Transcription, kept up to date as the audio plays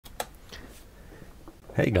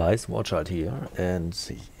Hey guys, Rachael here, and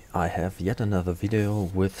I have yet another video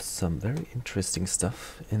with some very interesting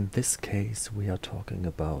stuff. In this case we are talking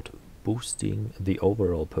about boosting the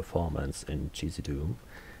overall performance in GZDoom,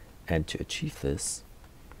 and to achieve this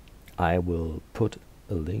I will put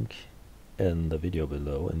a link in the video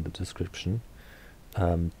below in the description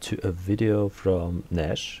to a video from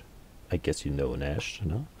Nash. I guess you know Nash,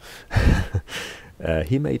 no?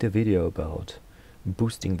 He made a video about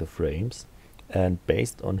boosting the frames, and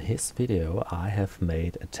based on his video I have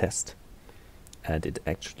made a test, and it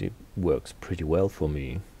actually works pretty well for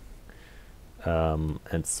me.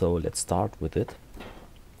 And so let's start with it.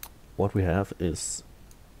 What we have is,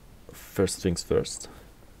 first things first,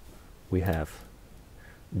 we have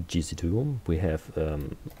GZDoom. We have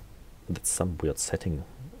that's some weird setting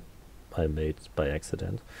I made by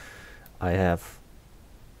accident. I have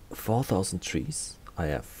 4,000 trees, I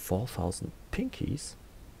have 4,000 pinkies,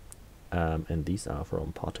 and these are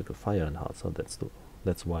from particle fire enhancer.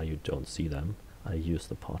 That's why you don't see them. I use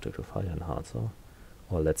the particle fire enhancer,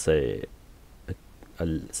 or let's say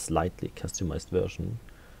a slightly customized version.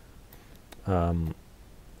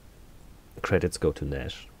 Credits go to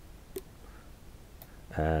Nash.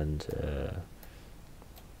 And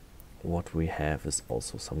what we have is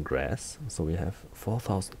also some grass. So we have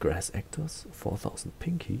 4,000 grass actors, 4,000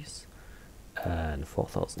 pinkies, and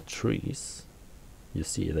 4,000 trees. You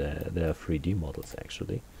see they're 3D models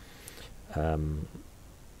actually.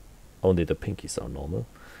 Only the pinkies are normal.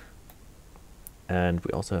 And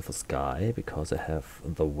we also have a sky because I have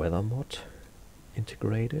the weather mod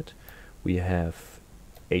integrated. We have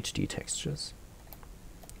HD textures,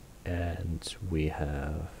 and we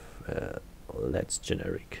have LEDs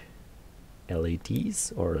generic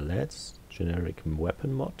LEDs or LEDs generic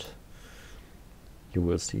weapon mod. You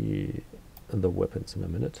will see the weapons in a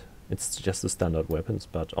minute. It's just the standard weapons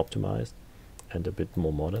but optimized and a bit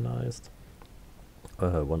more modernized.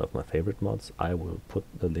 One of my favorite mods. I will put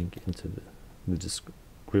the link into the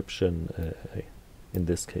description in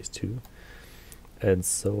this case too. And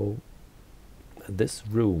so this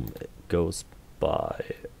room goes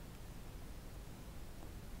by,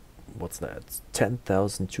 what's that,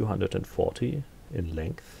 10,240 in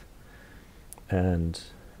length, and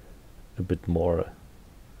a bit more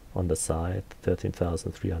on the side,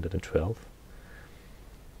 13,312.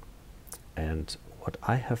 And what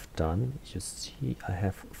I have done, you see I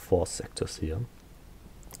have 4 sectors here.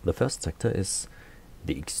 The first sector is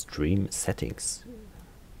the extreme settings,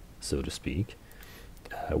 so to speak,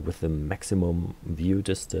 with the maximum view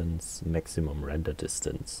distance, maximum render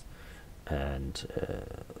distance, and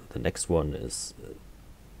the next one is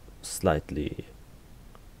slightly,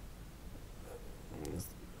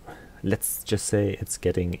 let's just say it's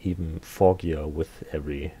getting even foggier with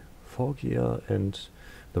every foggier, and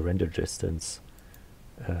the render distance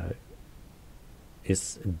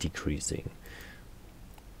is decreasing.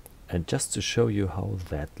 And just to show you how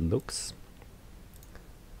that looks,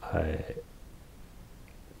 I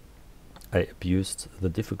abused the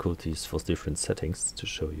difficulties for different settings to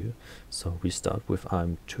show you. So we start with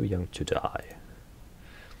I'm too young to die.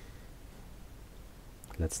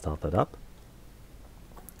 Let's start that up.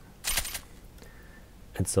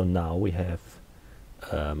 And so now we have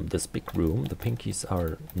this big room. The pinkies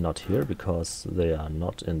are not here because they are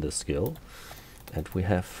not in the skill. And we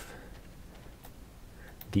have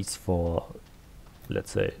these 4,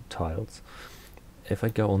 let's say, tiles. If I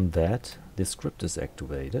go on that, the script is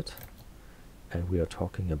activated. And we are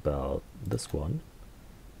talking about this one.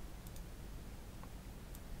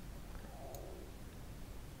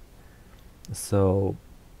 So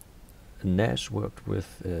Nash worked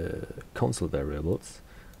with console variables.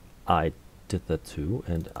 I did that too,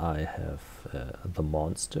 and I have the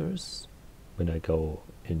monsters. When I go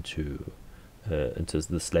into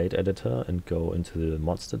the slate editor and go into the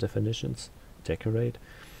monster definitions, decorate,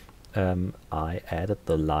 I added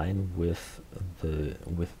the line with the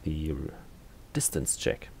distance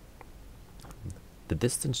check. The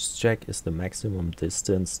distance check is the maximum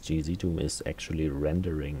distance GZDoom is actually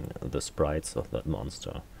rendering the sprites of that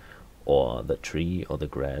monster, or the tree, or the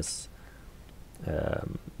grass,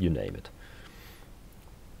 you name it.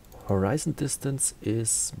 Horizon distance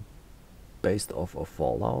is based off of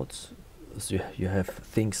Fallout. So you have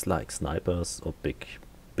things like snipers or big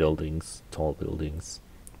buildings, tall buildings,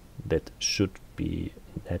 that should be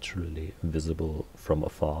naturally visible from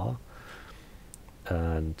afar.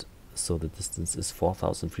 And so the distance is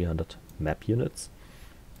 4,300 map units.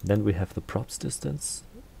 Then we have the props distance.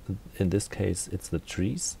 In this case it's the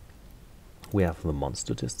trees. We have the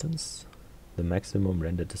monster distance, the maximum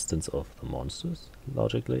render distance of the monsters,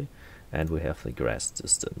 logically, and we have the grass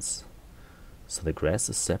distance. So the grass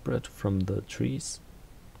is separate from the trees,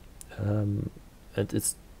 and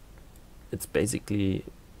it's basically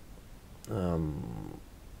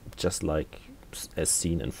just like as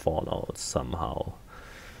seen in Fallout somehow.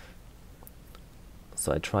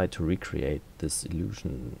 So I tried to recreate this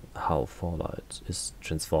illusion how Fallout is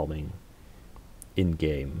transforming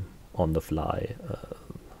in-game on the fly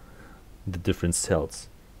the different cells.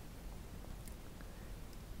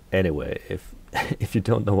 Anyway, if if you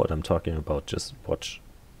don't know what I'm talking about, just watch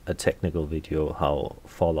a technical video how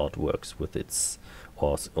Fallout works with its,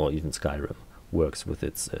 or even Skyrim works with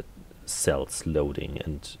its cells loading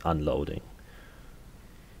and unloading.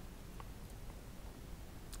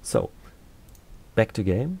 So back to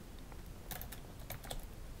game.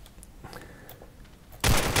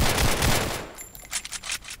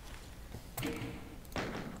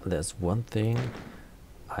 There's one thing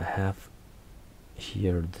I have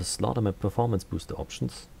here, the slaughter map performance booster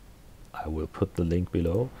options. I will put the link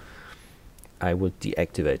below. I will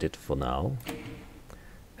deactivate it for now,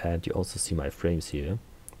 and you also see my frames here.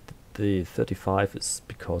 The 35 is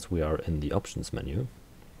because we are in the options menu.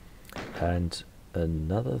 And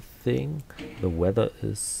another thing, the weather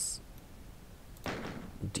is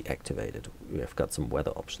deactivated. We have got some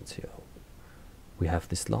weather options here. We have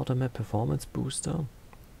the slaughter map performance booster.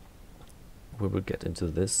 We will get into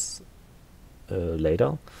this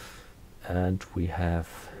later. And we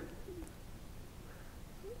have,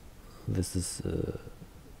 this is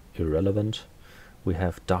irrelevant. We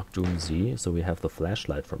have darkDoomZ, so we have the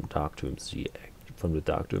flashlight from darkDoomZ, from the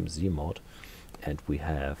darkDoomZ mod, and we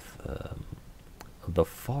have the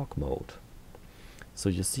fog mode. So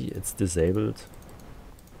you see it's disabled.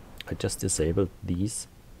 I just disabled these,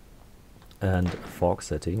 and fog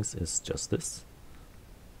settings is just this.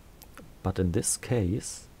 But in this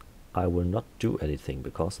case I will not do anything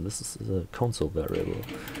because this is a console variable,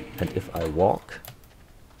 and if I walk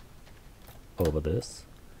over this,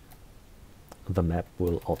 the map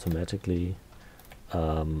will automatically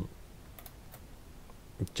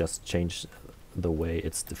just change the way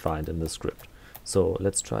it's defined in the script. So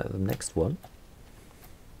let's try the next one.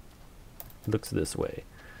 Looks this way.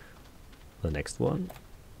 The next one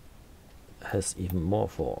has even more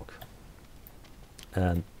fog,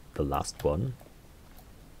 and the last one,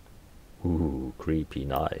 ooh, creepy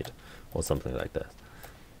night or something like that.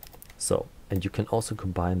 So, and you can also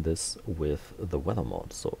combine this with the weather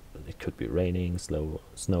mod, so it could be raining,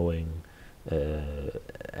 snowing,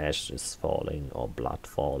 ash is falling or blood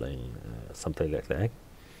falling, something like that.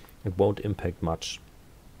 It won't impact much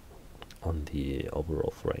on the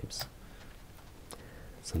overall frames.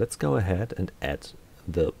 So let's go ahead and add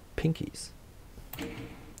the pinkies.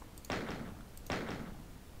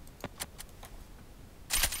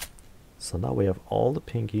 So now we have all the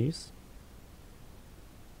pinkies.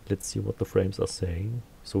 Let's see what the frames are saying.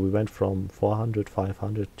 So we went from 400,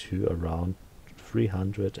 500 to around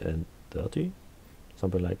 330,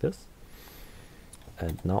 something like this.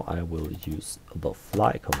 And now I will use the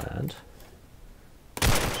fly command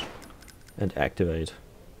and activate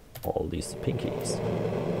all these pinkies.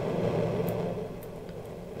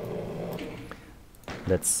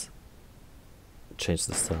 Let's change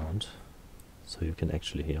the sound so you can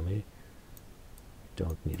actually hear me.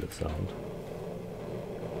 Don't need a sound.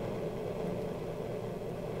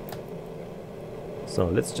 So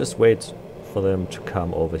let's just wait for them to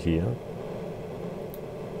come over here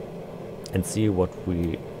and see what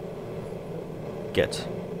we get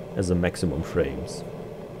as a maximum frames.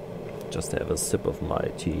 Just have a sip of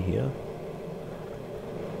my tea here.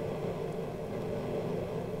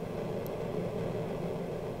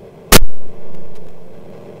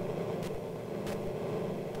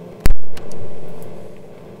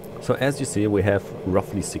 So as you see, we have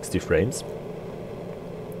roughly 60 frames.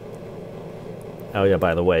 Oh yeah,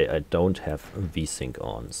 by the way, I don't have VSync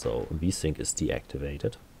on, so VSync is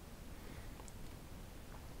deactivated.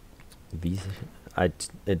 I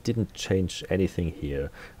didn't change anything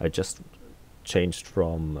here. I just changed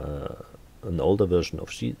from an older version of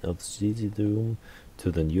GZDoom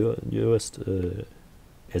to the newest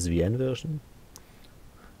SVN version,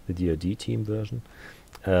 the DoD team version.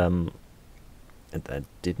 And I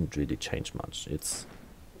didn't really change much.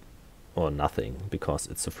 Or nothing, because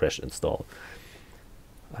it's a fresh install.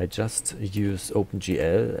 I just use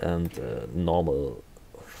OpenGL and normal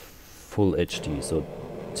full HD, so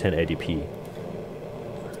 1080p.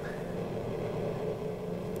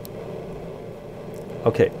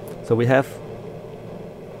 Okay, so we have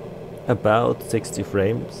about 60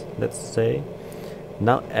 frames, let's say.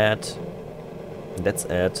 Now let's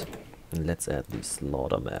add the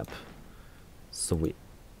slaughter map. So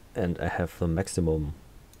I have the maximum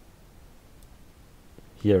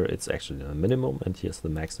here it's actually the minimum and here's the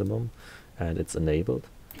maximum, and it's enabled,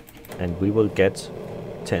 and we will get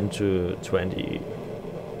 10 to 20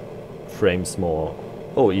 frames more,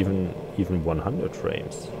 or even 100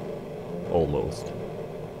 frames almost,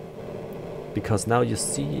 because now you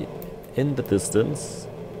see in the distance.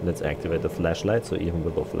 Let's activate the flashlight, so even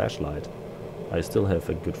with the flashlight I still have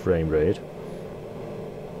a good frame rate.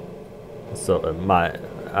 So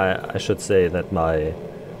I should say that my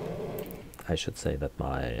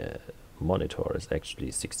monitor is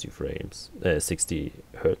actually 60 frames, 60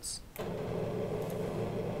 hertz.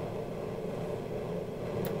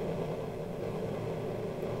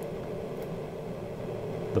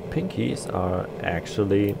 The pinkies are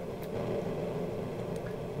actually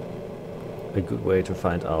a good way to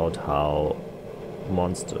find out how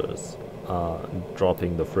monsters are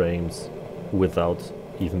dropping the frames without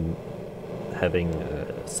even having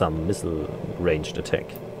some missile ranged attack.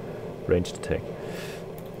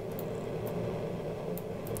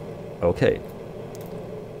 Okay,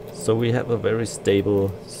 so we have a very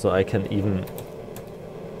stable, so I can even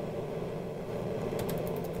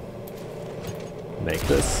make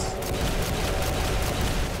this.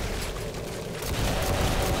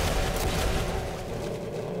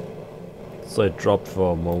 So it dropped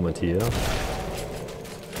for a moment here.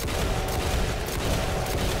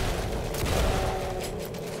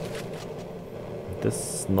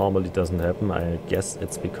 This normally doesn't happen. I guess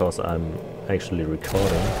it's because I'm actually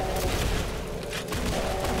recording.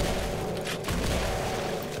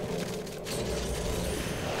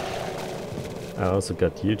 I also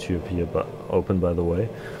got YouTube here open, by the way.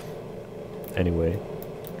 Anyway.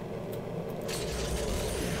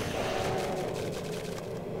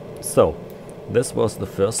 So, this was the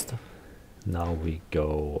first. Now we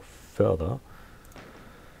go further.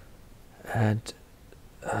 And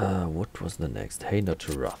what was the next? Hey, not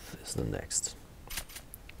to Wrath is the next.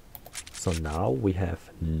 So now we have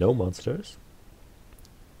no monsters,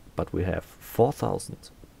 but we have 4,000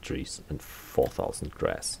 trees and 4,000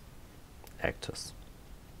 grass actors.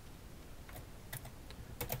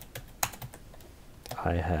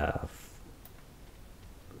 I have,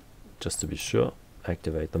 just to be sure,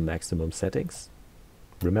 activate the maximum settings.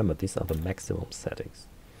 Remember, these are the maximum settings.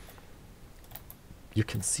 You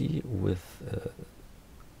can see with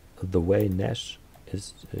the way Nash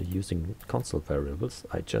is using console variables,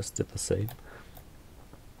 I just did the same.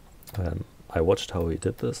 I watched how he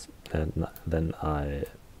did this, and then I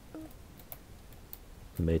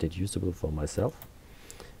made it usable for myself.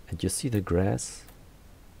 And you see the grass,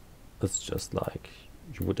 it's just like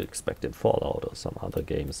you would expect in Fallout or some other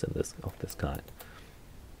games in this of this kind.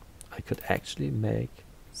 I could actually make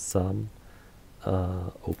some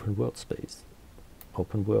open world space,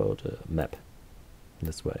 open world map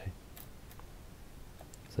this way.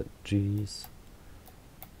 So geez.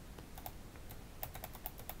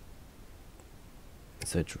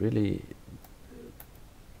 So it really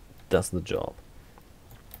does the job.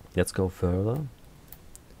 Let's go further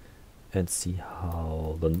and see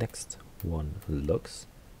how the next one looks.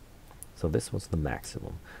 So this was the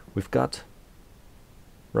maximum. We've got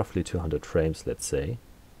roughly 200 frames, let's say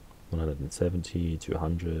 170,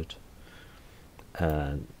 200,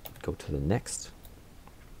 and go to the next.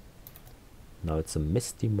 Now it's a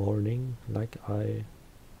misty morning, like I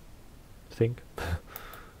think.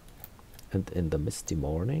 And in the misty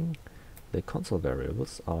morning, the console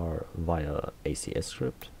variables are via ACS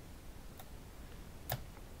script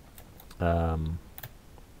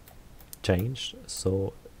changed,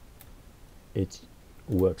 so it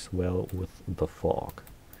works well with the fog.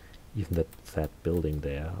 Even that building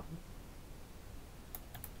there,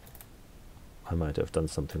 I might have done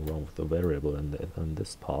something wrong with the variable in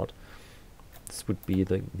this part. This would be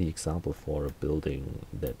the example for a building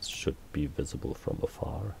that should be visible from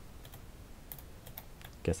afar.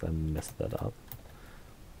 Guess I messed that up.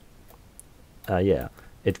 Yeah,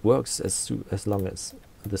 it works as long as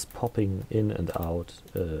this popping in and out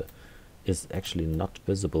is actually not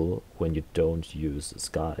visible when you don't use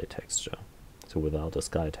sky texture. So without a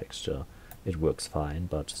sky texture it works fine,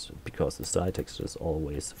 but because the sky texture is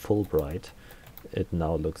always full bright, it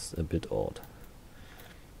now looks a bit odd.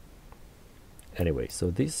 Anyway, so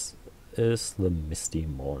this is the misty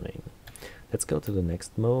morning. Let's go to the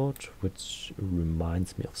next mode, which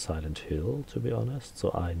reminds me of Silent Hill, to be honest.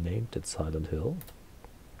 So I named it Silent Hill.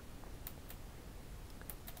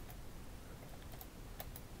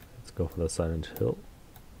 Let's go for the Silent Hill.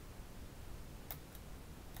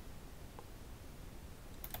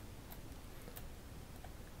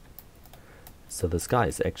 So the sky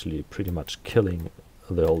is actually pretty much killing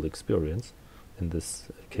the whole experience in this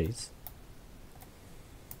case,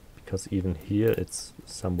 because even here it's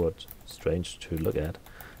somewhat strange to look at.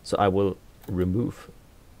 So I will remove,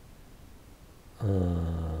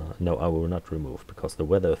 no, I will not remove, because the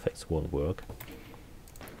weather effects won't work.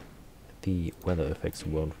 The weather effects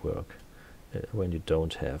won't work when you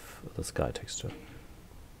don't have the sky texture.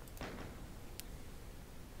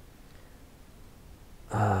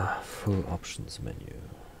 Full options menu.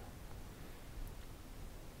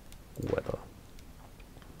 Weather.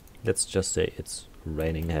 Let's just say it's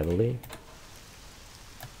raining heavily.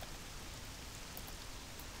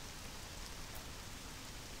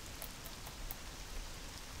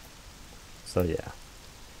 So yeah.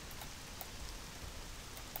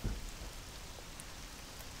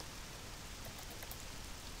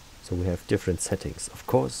 So we have different settings. Of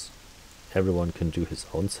course, everyone can do his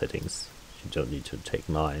own settings. You don't need to take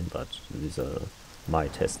mine, but these are my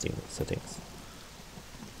testing settings.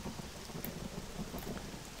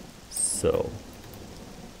 So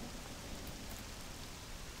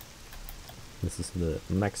this is the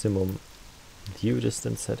maximum view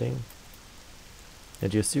distance setting,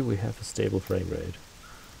 and you see we have a stable frame rate,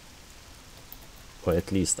 or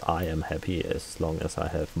at least I am happy as long as I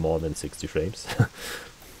have more than 60 frames.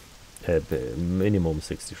 Minimum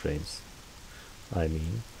 60 frames, I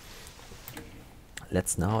mean.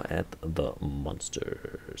 Let's now add the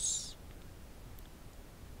monsters.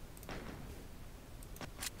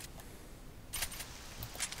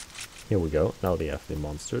 Here we go, now we have the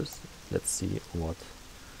monsters. Let's see what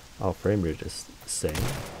our frame rate is saying.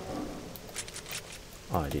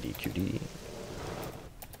 IDDQD,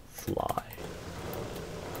 fly.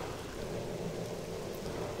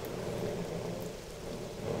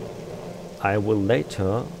 I will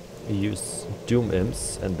later use Doom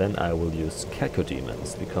imps, and then I will use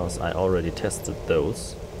Cacodemons, because I already tested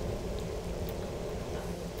those.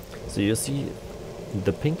 So you see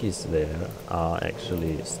the pinkies there are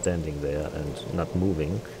actually standing there and not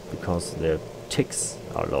moving because their ticks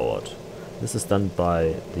are lowered. This is done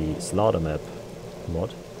by the Slaughter Map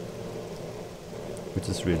mod, which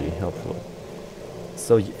is really helpful.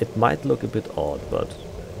 So it might look a bit odd, but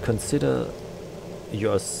consider you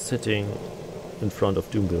are sitting in front of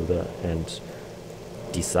Doom Builder and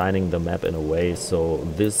designing the map in a way so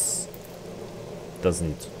this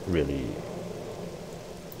doesn't really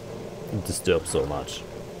disturb so much.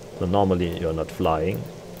 So normally you're not flying,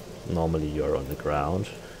 normally you're on the ground,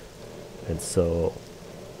 and so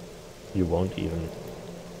you won't even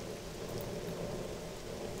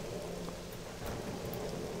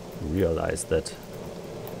realize that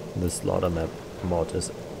the Slaughter Map mod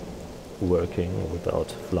is working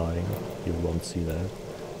without flying. You won't see that.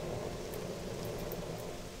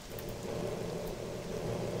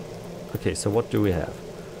 Okay, so what do we have?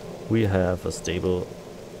 We have a stable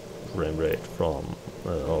frame rate from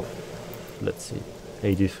of, let's see,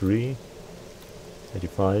 83,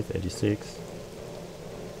 85, 86.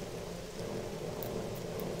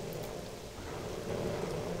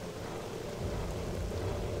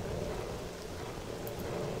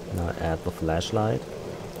 Now add the flashlight.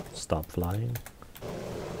 Stop flying.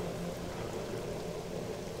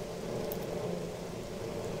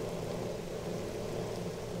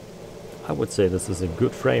 I would say this is a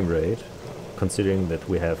good frame rate, considering that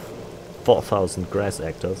we have 4,000 grass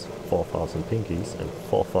actors, 4,000 pinkies, and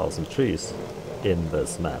 4,000 trees in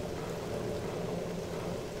this map.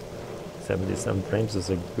 77 frames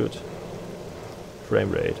is a good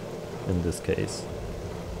frame rate in this case.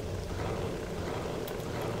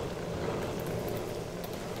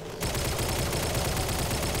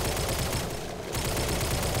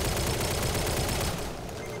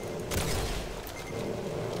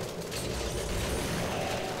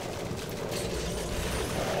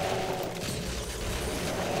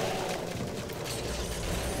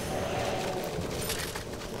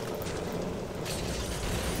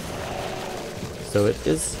 So it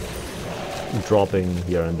is dropping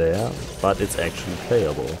here and there, but it's actually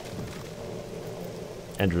playable.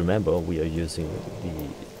 And remember, we are using the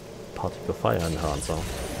particle fire enhancer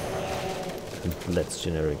and Let's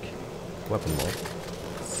generic weapon mode.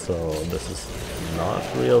 So this is not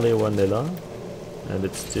really vanilla, and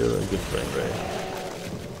it's still a good frame rate.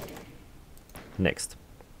 Next.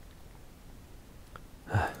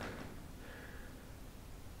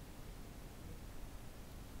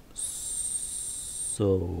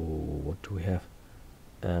 So what do we have?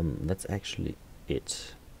 That's actually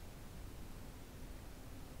it.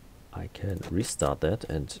 I can restart that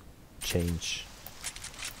and change.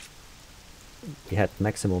 We had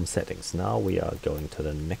maximum settings. Now we are going to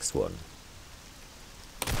the next one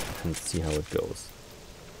and see how it goes.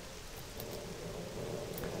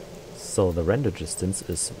 So the render distance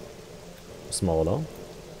is smaller,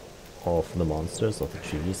 of the monsters, of the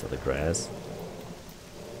trees, of the grass.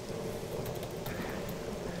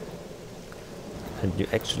 And you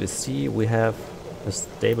actually see we have a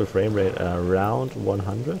stable frame rate around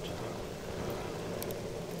 100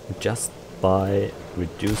 just by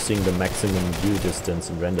reducing the maximum view distance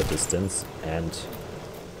and render distance, and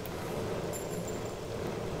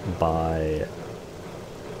by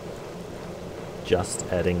just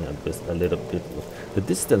adding a little bit of the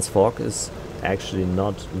distance fog is actually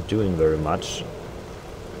not doing very much,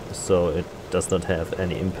 so it does not have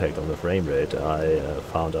any impact on the frame rate, I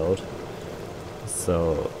found out.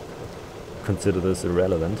 So consider this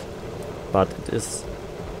irrelevant, but it is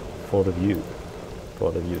for the view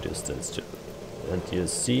distance too. And you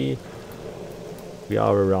see we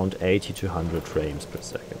are around 80 to 100 frames per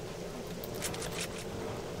second.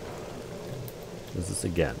 This is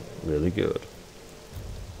again really good.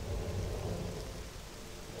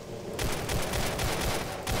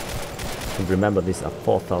 And remember, these are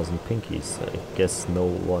 4,000 pinkies. I guess no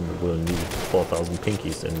one will need 4,000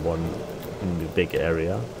 pinkies in the big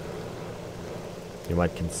area. You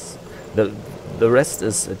might the rest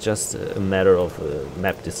is just a matter of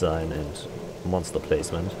map design and monster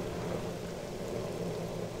placement.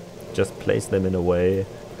 Just place them in a way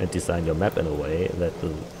and design your map in a way that the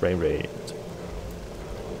frame rate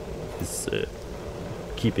is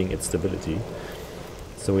keeping its stability.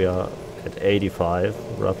 So we are at 85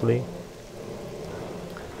 roughly.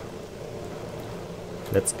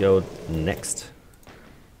 Let's go next.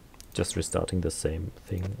 Just restarting the same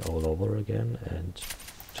thing all over again and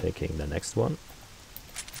taking the next one.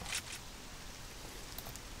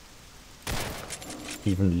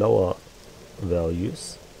 Even lower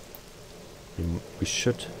values.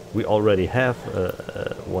 We already have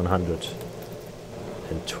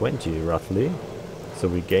 120 roughly. So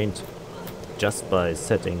we gained just by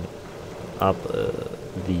setting up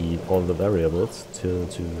all the variables to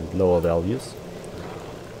lower values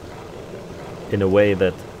in a way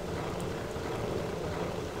that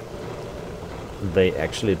they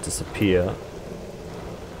actually disappear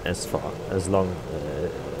as long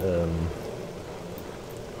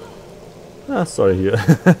sorry here.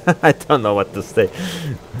 I don't know what to say.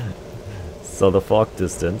 So the fog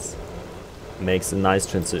distance makes a nice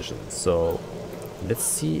transition. So let's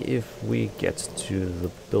see if we get to the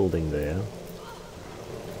building there.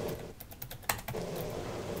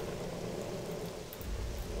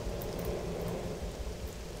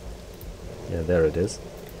 Yeah, there it is.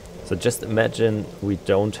 So just imagine we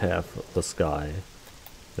don't have the sky.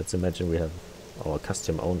 Let's imagine we have our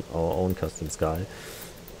own custom sky,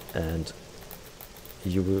 and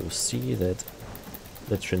you will see that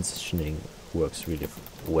the transitioning works really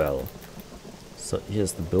well. So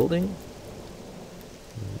here's the building.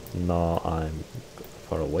 Now I'm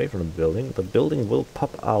far away from the building. The building will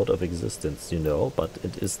pop out of existence, you know, but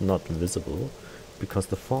it is not visible because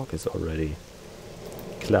the fog is already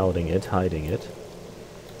clouding it, hiding it.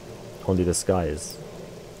 Only the sky is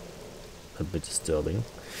a bit disturbing.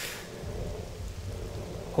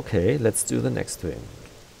 Okay, let's do the next thing.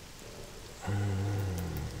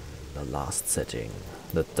 The last setting,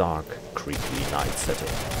 the dark, creepy night setting.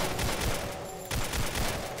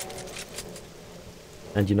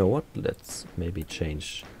 And you know what? Let's maybe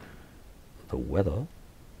change the weather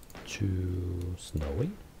to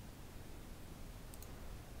snowy.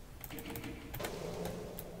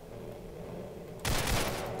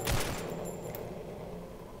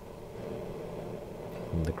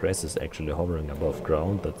 The grass is actually hovering above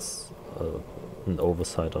ground. That's an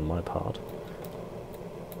oversight on my part,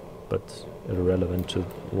 but irrelevant to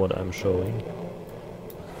what I'm showing.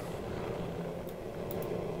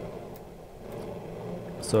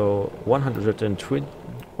 So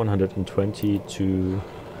 120 to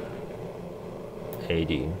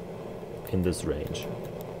 80 in this range.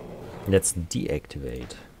 Let's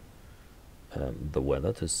deactivate the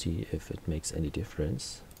weather to see if it makes any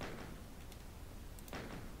difference.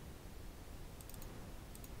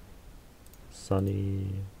 Sunny.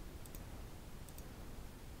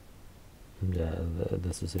 Yeah,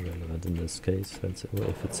 this is irrelevant in this case. Let's see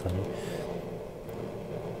if it's sunny.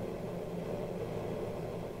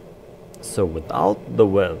 So without the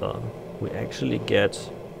weather, we actually get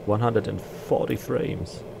 140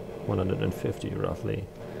 frames, 150 roughly.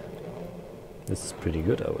 This is pretty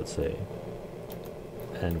good, I would say.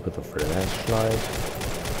 And with a flashlight,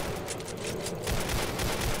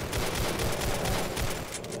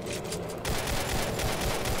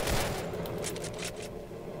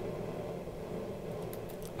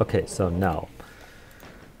 okay, so now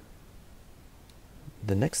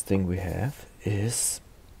the next thing we have is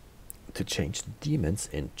to change demons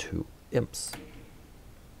into imps.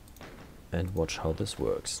 and watch how this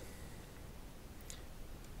works.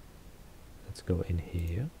 Let's go in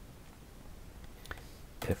here,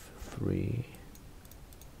 F3,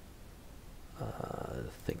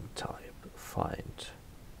 thing type, find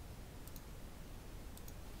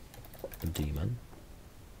a demon,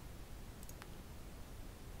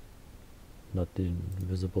 not the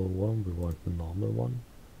invisible one, we want the normal one.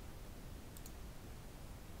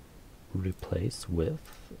 Replace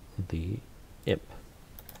with the imp.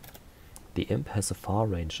 The imp has a far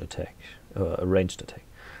range attack, a ranged attack,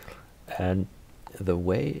 and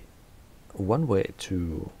one way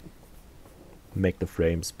to make the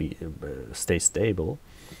frames stay stable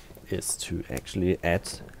is to actually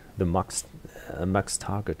add the max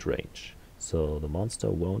target range, so the monster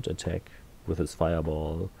won't attack with his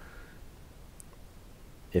fireball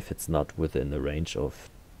if it's not within the range of,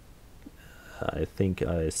 I think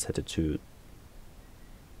I set it to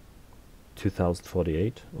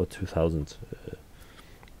 2048 or 2000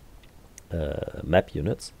 map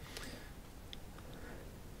units.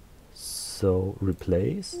 So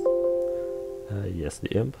replace, yes, the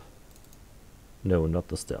imp, no, not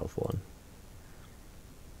the stealth one,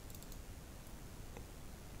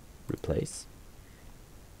 replace.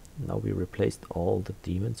 Now we replaced all the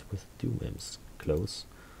demons with doom imps. Close,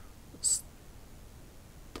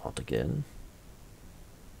 start again,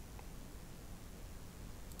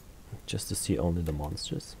 just to see only the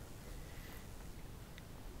monsters.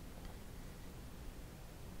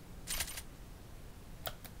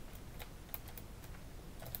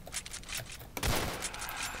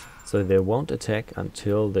 So they won't attack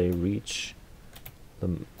until they reach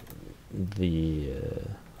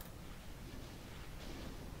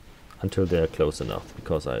until they are close enough,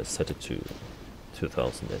 because I set it to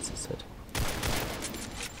 2000, as I said.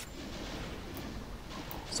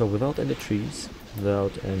 So without any trees,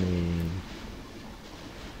 without any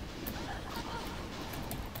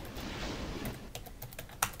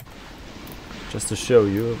just to show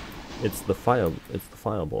you, it's the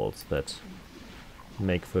fireballs that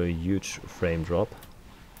make for a huge frame drop.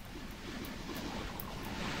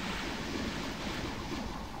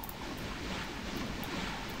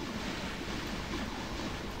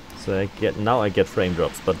 So I get frame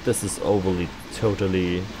drops, but this is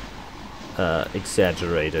totally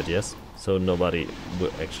exaggerated, yes? So nobody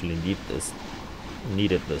will actually need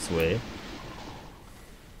it this way.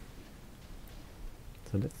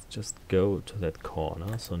 So let's just go to that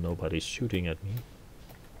corner so nobody's shooting at me.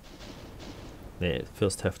 They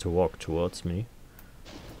first have to walk towards me.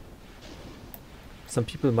 Some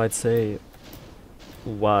people might say,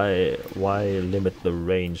 why limit the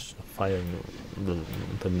range, firing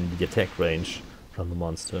the attack range from the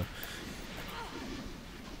monster?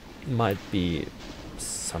 Might be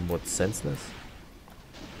somewhat senseless.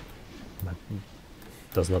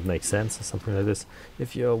 Does not make sense or something like this.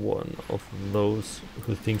 If you're one of those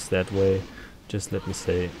who thinks that way, just let me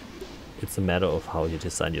say, it's a matter of how you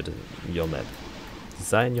design your map.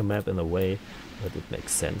 Design your map in a way that it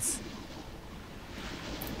makes sense.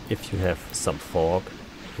 If you have some fog,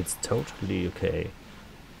 it's totally okay,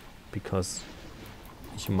 because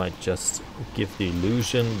you might just give the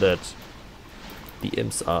illusion that the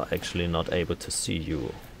imps are actually not able to see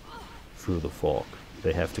you through the fog.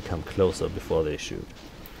 They have to come closer before they shoot.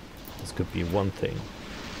 This could be one thing.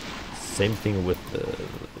 Same thing with the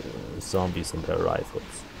zombies and their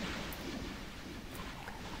rifles.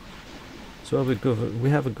 So we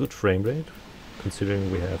have a good frame rate,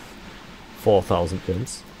 considering we have 4000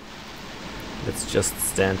 imps. Let's just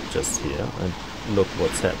stand just here and look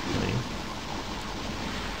what's happening.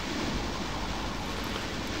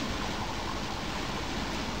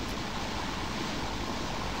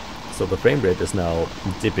 So the frame rate is now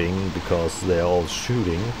dipping because they're all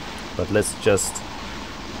shooting, but let's just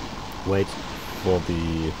wait for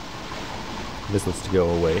the missiles to go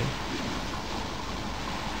away.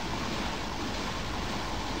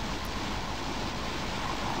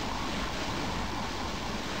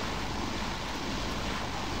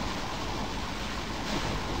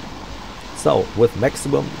 So with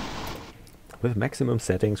maximum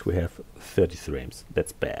settings we have 30 frames.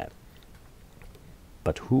 That's bad.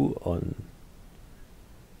 But who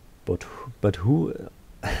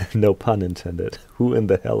no pun intended, who in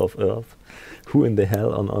the hell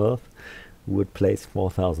on earth would place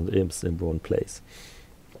 4000 imps in one place?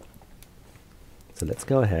 So let's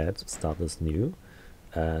go ahead, start this new,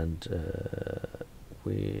 and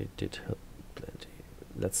we did Hurt Plenty.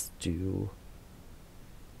 Let's do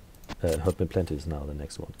Hurt Plenty is now the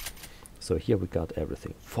next one. So here we got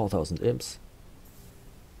everything: 4000 imps,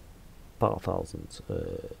 4000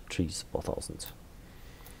 trees, 4000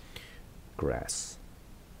 grass,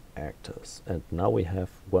 actors, and now we have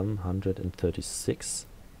 136.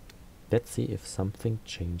 Let's see if something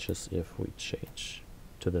changes if we change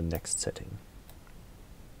to the next setting.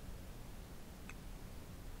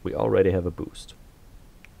 We already have a boost.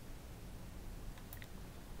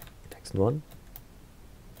 Next one.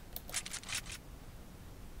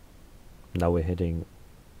 Now we're hitting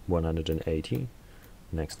 180.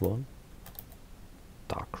 Next one.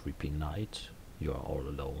 Dark creepy night. You are all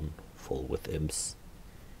alone, full with imps.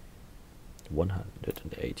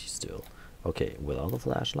 180 still. Okay, without a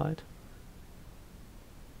flashlight.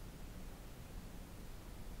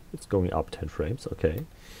 It's going up 10 frames, okay.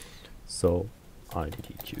 So,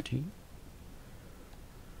 IDDQT.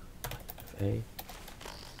 FA.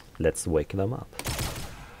 Let's wake them up.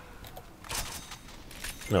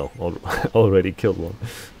 No, already killed one.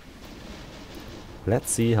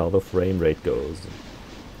 Let's see how the frame rate goes.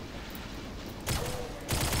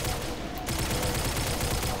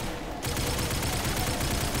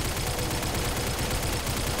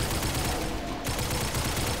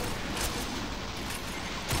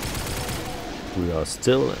 We are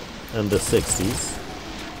still in the 60s.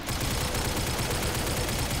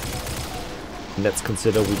 Let's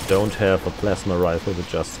consider we don't have a plasma rifle, we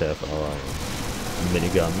just have our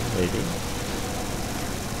minigun, maybe.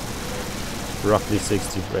 Roughly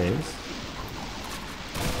 60 frames.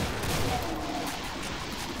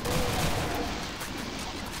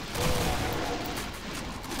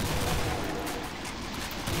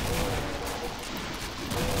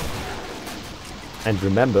 And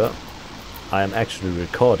remember, I am actually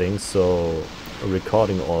recording, so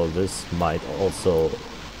recording all this might also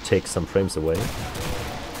take some frames away.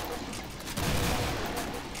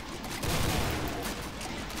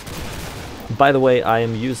 By the way, I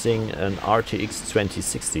am using an RTX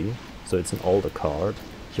 2060, so it's an older card.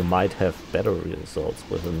 You might have better results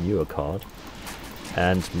with a newer card.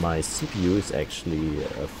 And my CPU is actually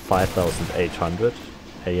a 5800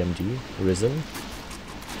 AMD Ryzen.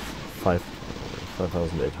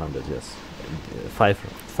 5800, yes.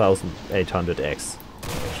 5800X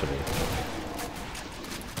actually.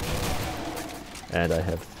 And I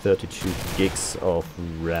have 32 gigs of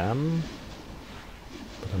RAM,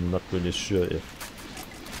 but I'm not really sure if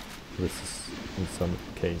this is in some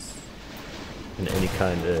case in any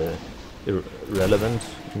kind irrelevant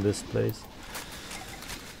in this place.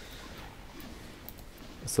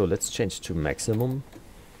 So let's change to maximum.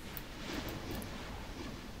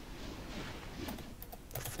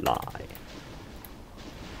 Fly.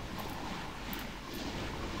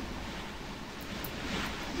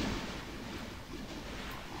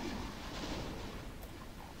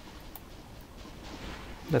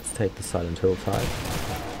 Let's take the Silent Hill type.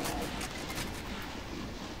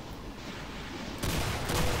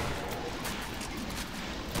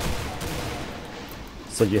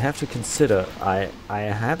 So you have to consider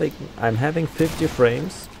I'm having 50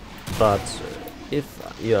 frames, but if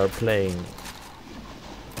you are playing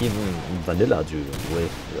even vanilla Doom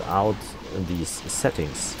without these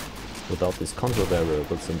settings, without these control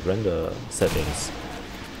variables and render settings,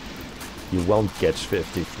 you won't get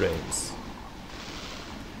 50 frames.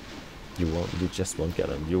 You just won't get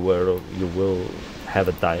them. You will have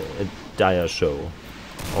a dire show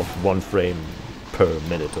of 1 frame per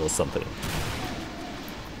minute or something.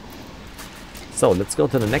 So let's go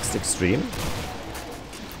to the next extreme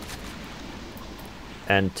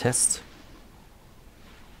and test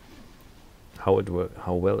how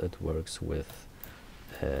well it works with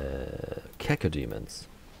cacodemons.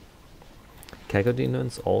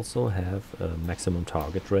 Cacodemons also have a maximum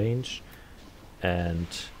target range, and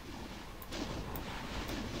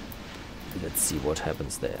let's see what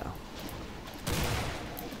happens there.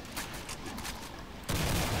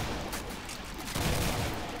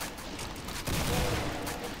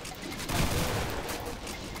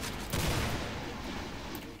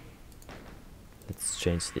 Let's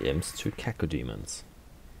change the imps to cacodemons.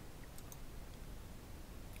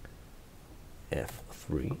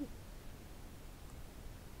 F3.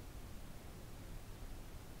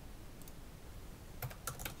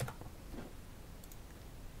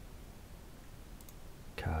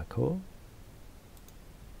 Caco.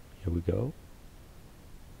 Here we go.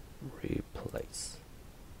 Replace.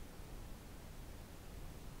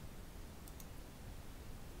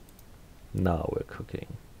 Now we're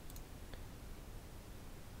cooking.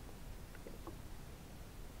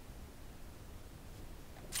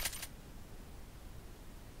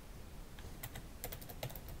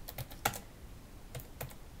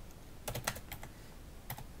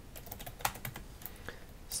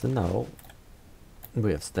 So now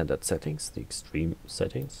we have standard settings, the extreme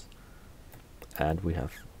settings, and we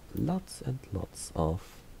have lots and lots of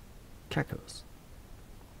cacos.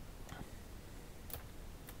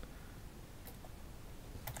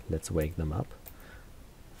 Let's wake them up.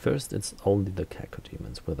 First, it's only the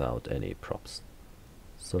cacodemons without any props.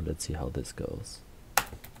 So let's see how this goes.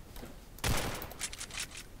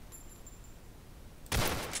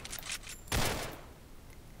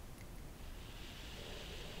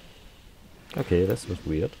 Okay, this was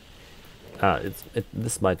weird.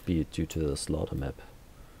 This might be due to the slaughter map.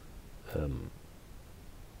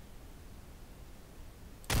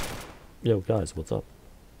 Yo guys, what's up?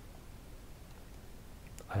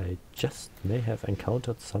 I just may have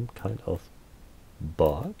encountered some kind of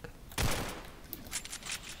bug.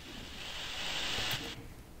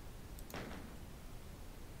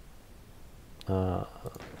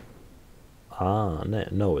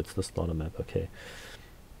 No, it's the slaughter map. Okay,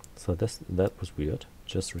 so that was weird.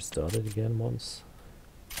 Just restart it again once.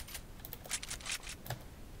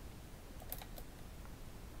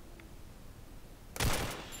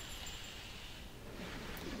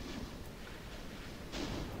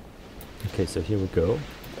 Okay, so here we go.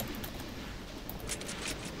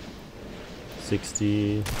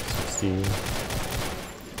 60, 60.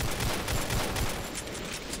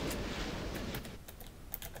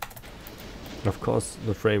 Of course,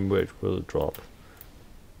 the frame rate will drop.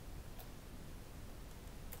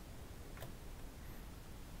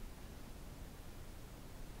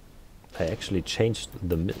 I actually changed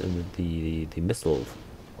the missile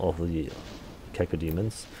of the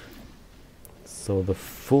cacodemons. So the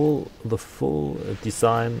full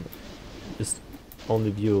design is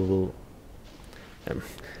only viewable.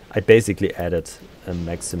 I basically added a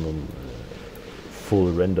maximum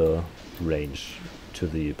full render range to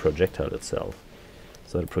the projectile itself.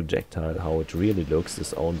 So the projectile, how it really looks,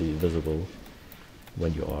 is only visible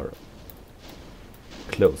when you are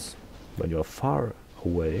close. When you are far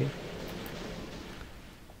away,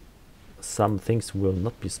 some things will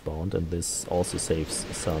not be spawned, and this also saves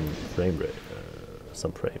some frame rate,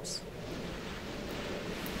 some frames.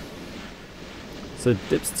 So it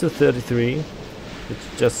dips to 33. It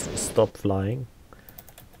just stopped flying.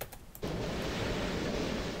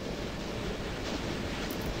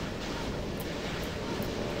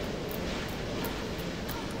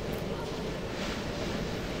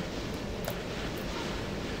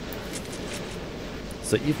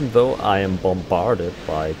 So even though I am bombarded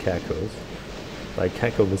by cacos, by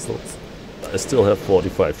caco missiles, I still have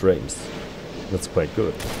 45 frames. That's quite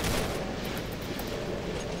good.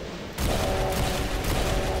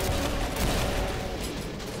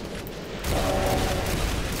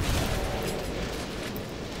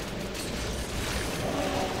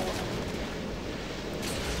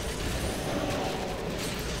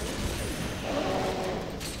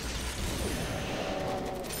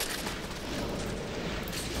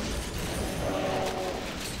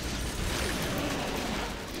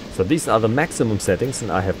 So these are the maximum settings,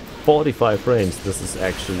 and I have 45 frames. This is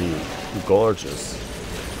actually gorgeous.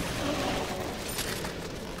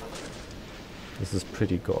 This is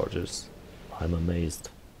pretty gorgeous. I'm amazed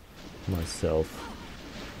myself.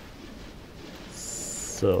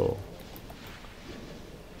 So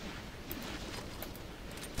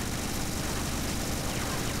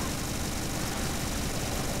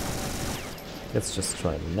let's just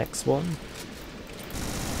try the next one.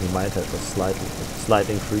 We might have a slight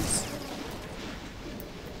increase.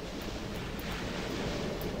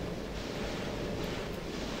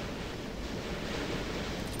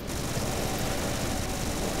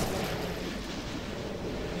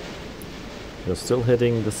 You're still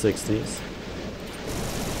hitting the 60s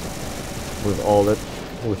with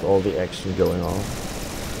all the action going on.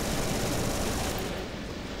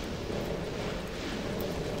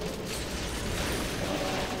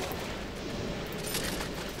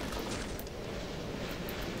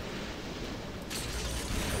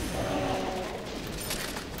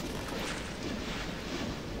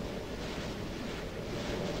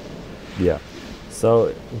 Yeah, so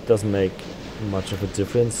it doesn't make much of a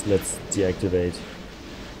difference. Let's deactivate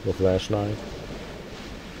the flashlight.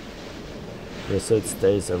 Yeah, so it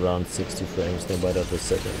stays around 60 frames no matter the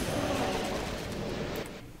setting.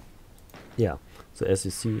 Yeah, so as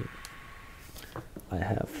you see, I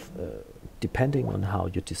have, depending on how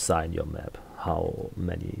you design your map, how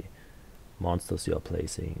many monsters you are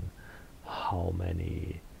placing, how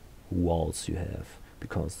many walls you have,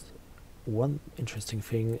 because one interesting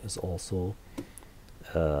thing is also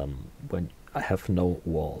when I have no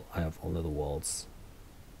wall, I have only the walls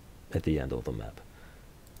at the end of the map.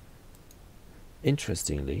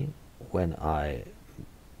 Interestingly, when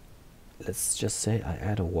let's just say I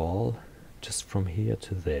add a wall just from here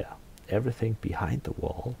to there, everything behind the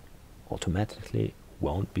wall automatically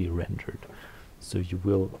won't be rendered. So you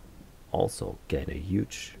will also gain a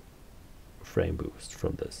huge frame boost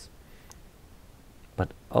from this.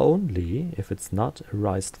 But only if it's not a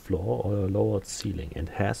raised floor or a lowered ceiling. It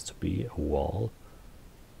has to be a wall,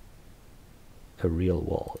 a real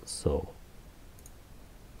wall. So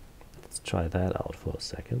let's try that out for a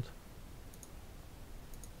second.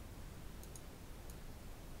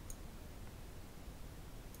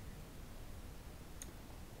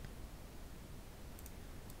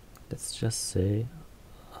 Let's just say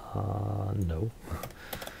no.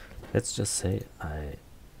 Let's just say I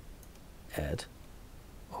add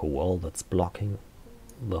a wall that's blocking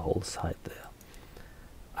the whole side there.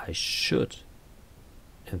 I should,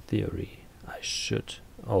 in theory, I should,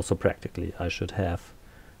 also practically, I should have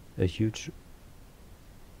a huge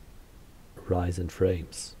rise in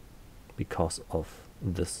frames because of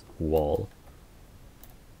this wall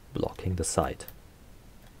blocking the side.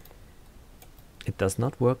 It does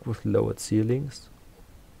not work with lowered ceilings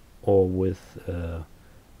or with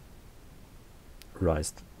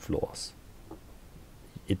raised floors.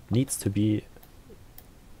 It needs to be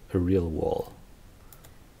a real wall.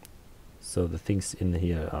 So the things in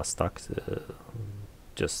here are stuck.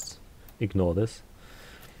 Just ignore this.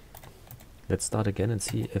 Let's start again and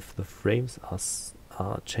see if the frames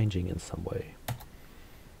are changing in some way.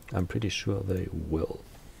 I'm pretty sure they will.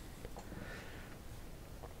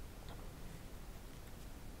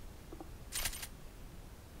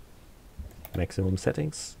 Maximum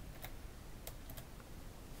settings.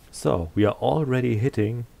 So we are already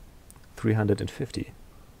hitting 350,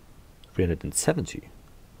 370.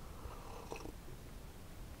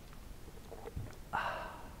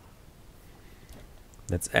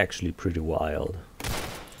 That's actually pretty wild.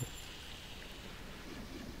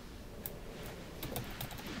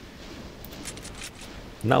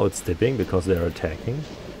 Now it's dipping because they're attacking.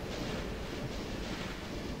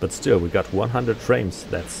 But still, we got 100 frames.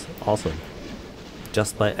 That's awesome.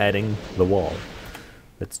 Just by adding the wall.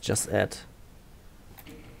 Let's just add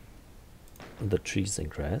the trees and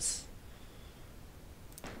grass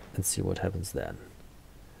and see what happens then.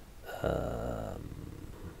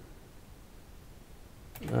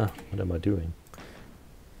 What am I doing?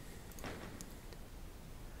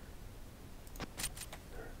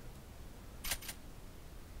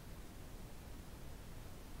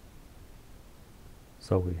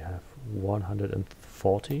 So we have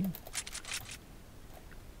 140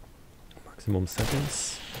 maximum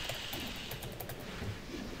settings.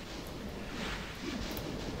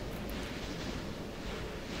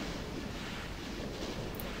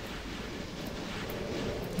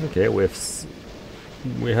 Okay,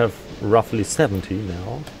 we have roughly 70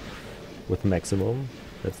 now with maximum.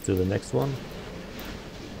 Let's do the next one.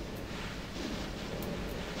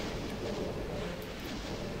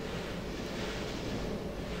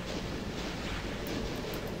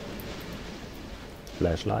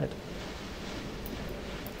 Flashlight.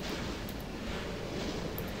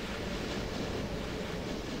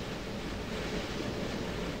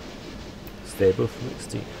 Stable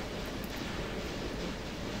 60.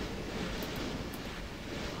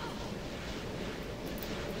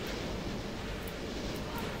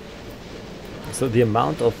 So the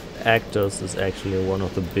amount of actors is actually one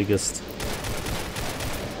of the biggest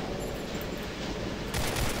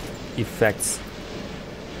effects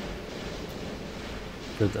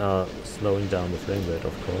that are slowing down the frame rate,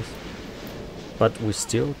 of course. But we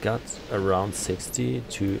still got around 60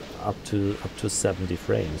 to up to 70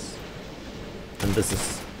 frames. And this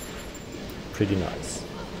is pretty nice.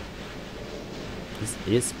 This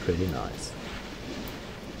is pretty nice.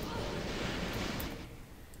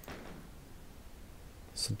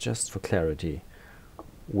 So just for clarity,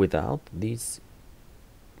 without these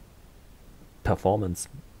performance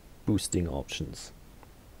boosting options,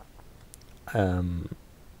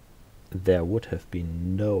 there would have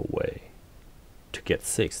been no way to get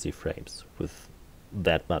 60 frames with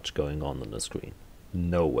that much going on the screen.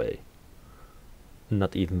 No way.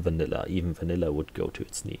 Not even vanilla. Even vanilla would go to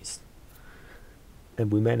its knees.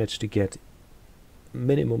 And we managed to get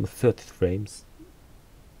minimum 30 frames,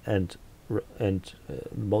 and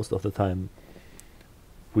most of the time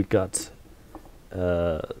we got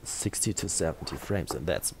 60 to 70 frames, and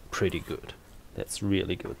that's pretty good. That's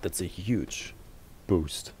really good. That's a huge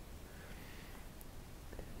boost.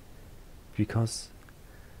 Because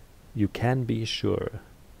you can be sure,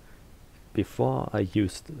 before I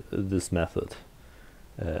used this method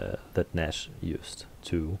that Nash used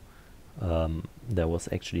too, there was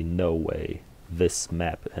actually no way this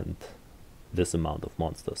map and this amount of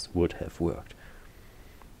monsters would have worked.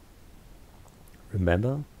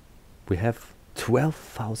 Remember, we have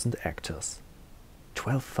 12,000 actors.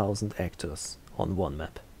 12,000 actors on one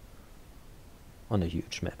map, on a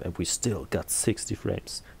huge map, and we still got 60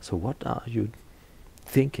 frames. So what are you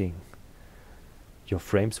thinking your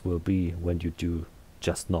frames will be when you do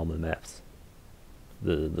just normal maps,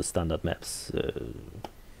 the standard maps,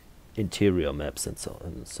 interior maps and so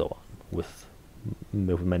on, with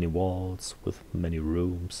many walls, with many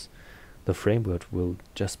rooms? The frame rate will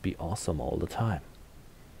just be awesome all the time.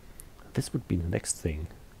 This would be the next thing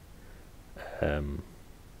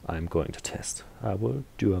I'm going to test. I will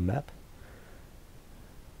do a map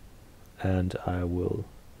and I will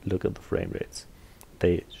look at the frame rates.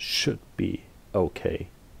 They should be okay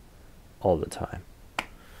all the time.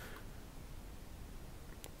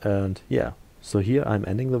 And yeah, so here I'm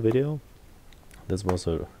ending the video. This was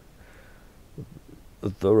a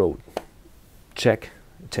thorough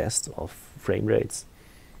test of frame rates,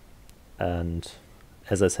 and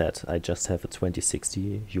as I said, I just have a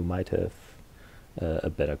 2060. You might have a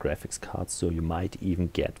better graphics card, so you might even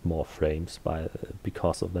get more frames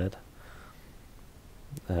because of that.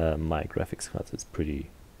 My graphics card is pretty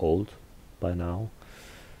old by now,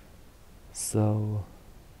 so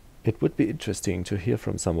it would be interesting to hear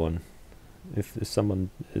from someone if someone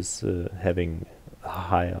is having a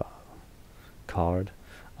higher card.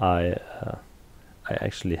 I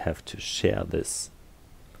actually have to share this,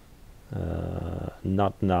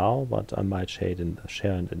 not now, but I might share it in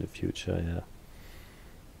the future. Yeah,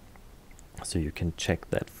 so you can check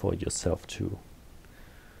that for yourself too,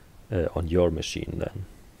 on your machine then.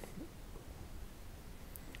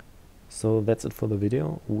 So that's it for the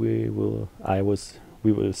video. We will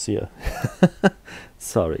see.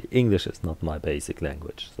 Sorry, English is not my basic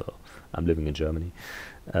language, so I'm living in Germany,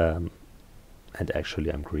 and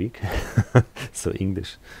actually I'm Greek. So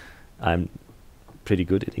English, I'm pretty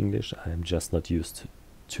good at English. I'm just not used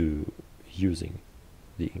to using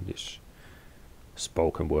the English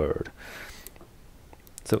spoken word.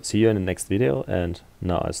 So see you in the next video, and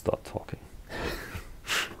now I start talking.